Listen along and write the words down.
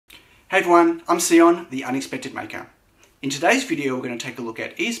Hey everyone, I'm Sion, the Unexpected Maker. In today's video we're going to take a look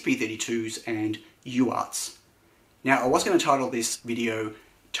at ESP32s and UARTs. Now I was going to title this video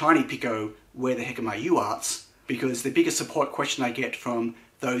TinyPICO, where the heck are my UARTs? Because the biggest support question I get from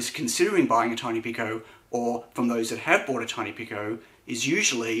those considering buying a TinyPICO or from those that have bought a TinyPICO is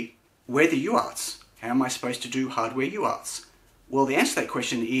usually, where are the UARTs? How am I supposed to do hardware UARTs? Well, the answer to that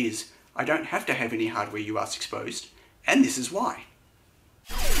question is, I don't have to have any hardware UARTs exposed, and this is why.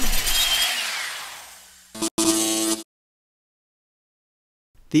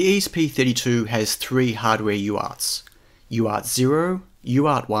 The ESP32 has three hardware UARTs, UART 0,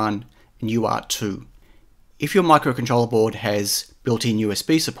 UART 1 and UART 2. If your microcontroller board has built-in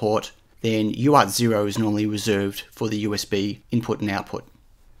USB support, then UART 0 is normally reserved for the USB input and output.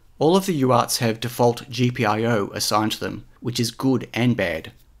 All of the UARTs have default GPIO assigned to them, which is good and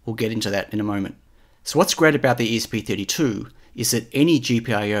bad. We'll get into that in a moment. So what's great about the ESP32 is that any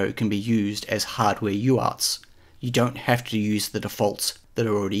GPIO can be used as hardware UARTs. You don't have to use the defaults that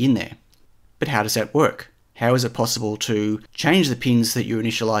are already in there. But how does that work? How is it possible to change the pins that you're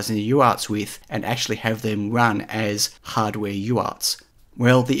initializing the UARTs with and actually have them run as hardware UARTs?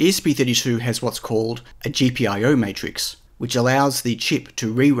 Well, the ESP32 has what's called a GPIO matrix, which allows the chip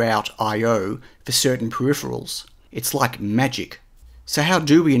to reroute I/O for certain peripherals. It's like magic. So how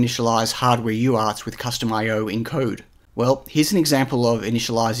do we initialize hardware UARTs with custom I/O in code? Well, here's an example of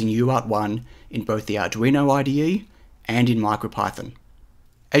initializing UART 1 in both the Arduino IDE and in MicroPython.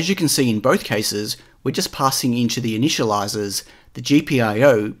 As you can see in both cases, we're just passing into the initializers the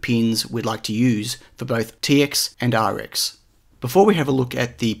GPIO pins we'd like to use for both TX and RX. Before we have a look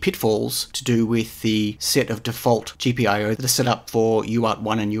at the pitfalls to do with the set of default GPIO that are set up for UART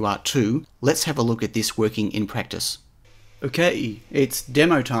 1 and UART 2, let's have a look at this working in practice. Okay, it's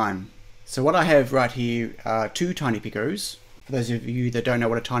demo time. So what I have right here are two TinyPICOs. For those of you that don't know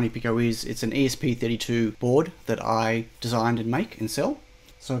what a TinyPICO is, it's an ESP32 board that I designed and make and sell.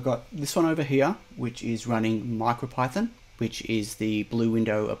 So I've got this one over here, which is running MicroPython, which is the blue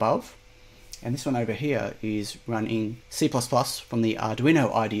window above. And this one over here is running C++ from the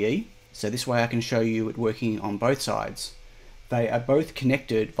Arduino IDE. So this way I can show you it working on both sides. They are both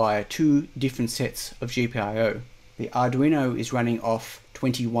connected via two different sets of GPIO. The Arduino is running off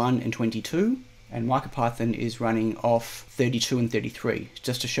 21 and 22, and MicroPython is running off 32 and 33,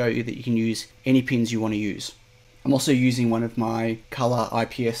 just to show you that you can use any pins you want to use. I'm also using one of my color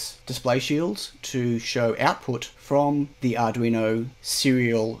IPS display shields to show output from the Arduino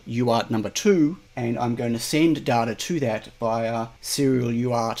serial UART number 2, and I'm going to send data to that via serial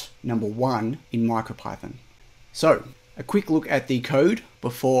UART number 1 in MicroPython. So, a quick look at the code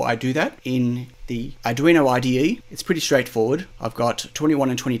before I do that. In the Arduino IDE, it's pretty straightforward. I've got 21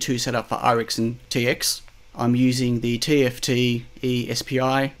 and 22 set up for RX and TX. I'm using the TFT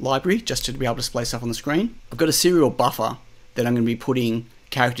ESPI library just to be able to display stuff on the screen. I've got a serial buffer that I'm going to be putting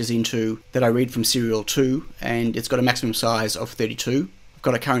characters into that I read from serial 2, and it's got a maximum size of 32. I've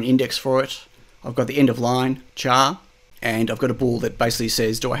got a current index for it. I've got the end of line char, and I've got a bool that basically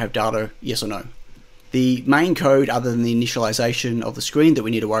says, do I have data, yes or no. The main code, other than the initialization of the screen that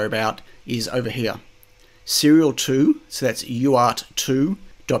we need to worry about, is over here. Serial 2, so that's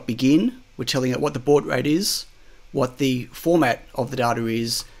UART2.begin. We're telling it what the baud rate is, what the format of the data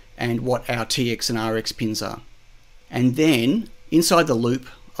is, and what our TX and RX pins are. And then, inside the loop,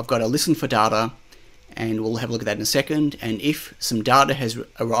 I've got a listen for data, and we'll have a look at that in a second, and if some data has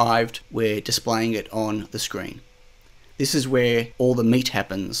arrived, we're displaying it on the screen. This is where all the meat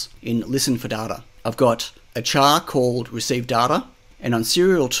happens in listen for data. I've got a char called receive data, and on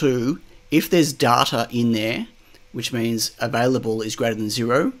serial 2, if there's data in there, which means available is greater than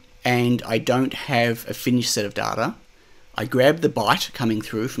 0, and I don't have a finished set of data, I grab the byte coming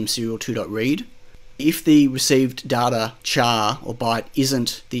through from serial2.read. If the received data char or byte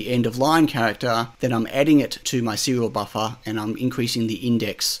isn't the end of line character, then I'm adding it to my serial buffer and I'm increasing the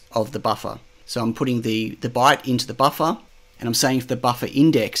index of the buffer. So I'm putting the byte into the buffer, and I'm saying if the buffer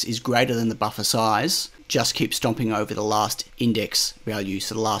index is greater than the buffer size, just keep stomping over the last index value,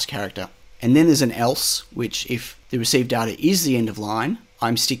 so the last character. And then there's an else, which if the received data is the end of line,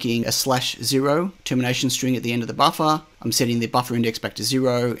 I'm sticking a /0 termination string at the end of the buffer. I'm setting the buffer index back to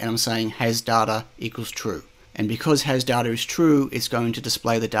 0, and I'm saying has data equals true. And because has data is true, it's going to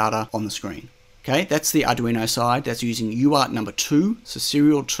display the data on the screen. Okay, that's the Arduino side. That's using UART number 2, so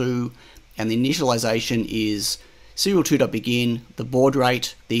serial 2, and the initialization is serial2.begin, the baud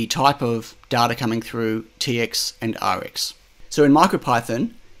rate, the type of data coming through, TX and RX. So in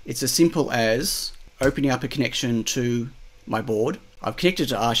MicroPython, it's as simple as opening up a connection to my board. I've connected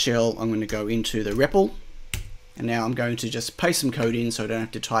to R shell. I'm going to go into the REPL, And now I'm going to just paste some code in so I don't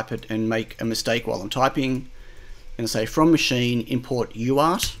have to type it and make a mistake while I'm typing. I'm going to say from machine import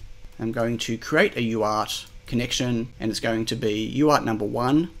UART. I'm going to create a UART connection, and it's going to be UART number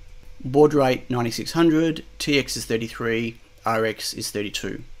 1, baud rate 9600, TX is 33, RX is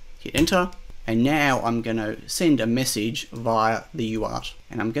 32. Hit enter, and now I'm going to send a message via the UART,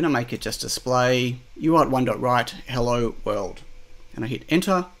 and I'm going to make it just display UART1.write hello world, and I hit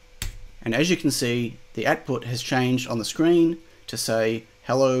enter, and as you can see the output has changed on the screen to say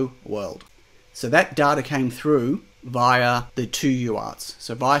hello world. So that data came through via the 2 UARTs,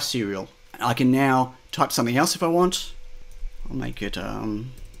 so via serial. I can now type something else if I want. I'll make it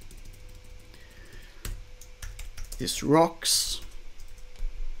this rocks,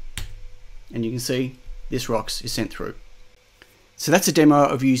 and you can see this rocks is sent through. So that's a demo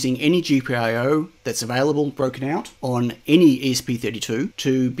of using any GPIO that's available broken out on any ESP32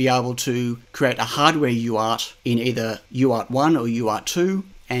 to be able to create a hardware UART in either UART1 or UART2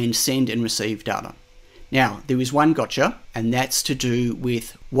 and send and receive data. Now, there is one gotcha, and that's to do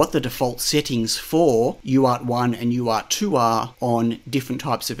with what the default settings for UART1 and UART2 are on different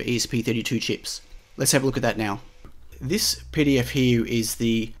types of ESP32 chips. Let's have a look at that now. This PDF here is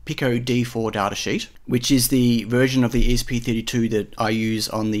the PICO D4 datasheet, which is the version of the ESP32 that I use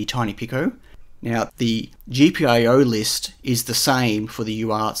on the TinyPICO. Now, the GPIO list is the same for the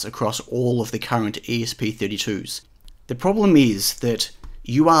UARTs across all of the current ESP32s. The problem is that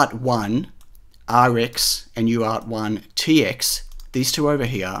UART1 RX and UART1 TX, these two over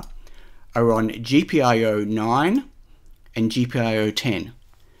here, are on GPIO 9 and GPIO 10,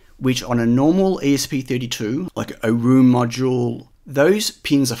 which on a normal ESP32, like a room module, those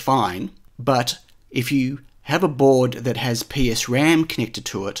pins are fine, but if you have a board that has PSRAM connected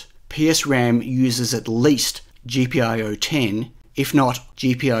to it, PSRAM uses at least GPIO 10, if not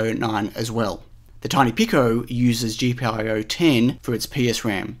GPIO 9 as well. The TinyPICO uses GPIO 10 for its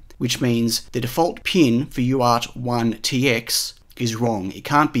PSRAM, which means the default pin for UART1 TX is wrong. It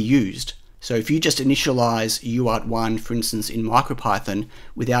can't be used. So if you just initialize UART1, for instance, in MicroPython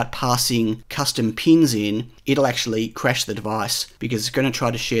without passing custom pins in, it'll actually crash the device because it's going to try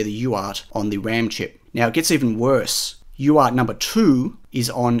to share the UART on the RAM chip. Now it gets even worse. UART number 2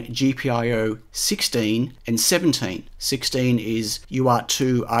 is on GPIO 16 and 17. 16 is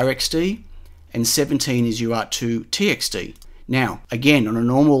UART2 RXD and 17 is UART2 TXD. Now, again, on a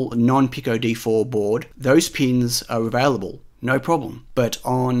normal non-PICO D4 board, those pins are available, no problem. But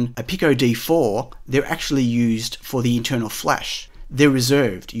on a PICO D4, they're actually used for the internal flash. They're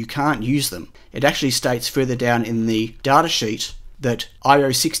reserved, you can't use them. It actually states further down in the datasheet that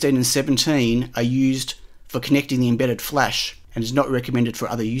IO 16 and 17 are used for connecting the embedded flash and is not recommended for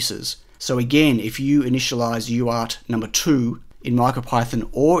other uses. So again, if you initialize UART number 2 in MicroPython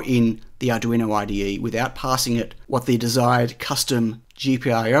or in the Arduino IDE without passing it what the desired custom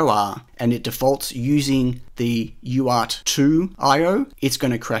GPIO are, and it defaults using the UART2 IO, it's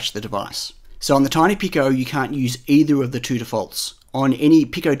going to crash the device. So on the TinyPICO, you can't use either of the two defaults. On any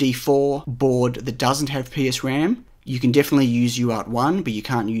PICO D4 board that doesn't have PSRAM, you can definitely use UART1, but you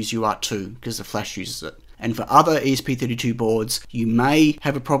can't use UART2 because the flash uses it. And for other ESP32 boards, you may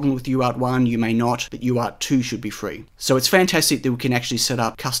have a problem with UART1, you may not, but UART2 should be free. So it's fantastic that we can actually set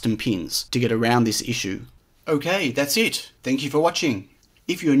up custom pins to get around this issue. Okay, that's it. Thank you for watching.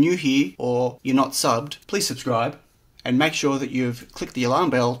 If you're new here or you're not subbed, please subscribe and make sure that you've clicked the alarm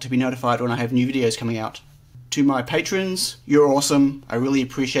bell to be notified when I have new videos coming out. To my patrons, you're awesome. I really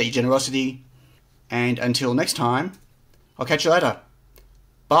appreciate your generosity. And until next time, I'll catch you later.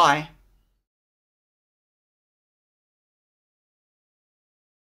 Bye.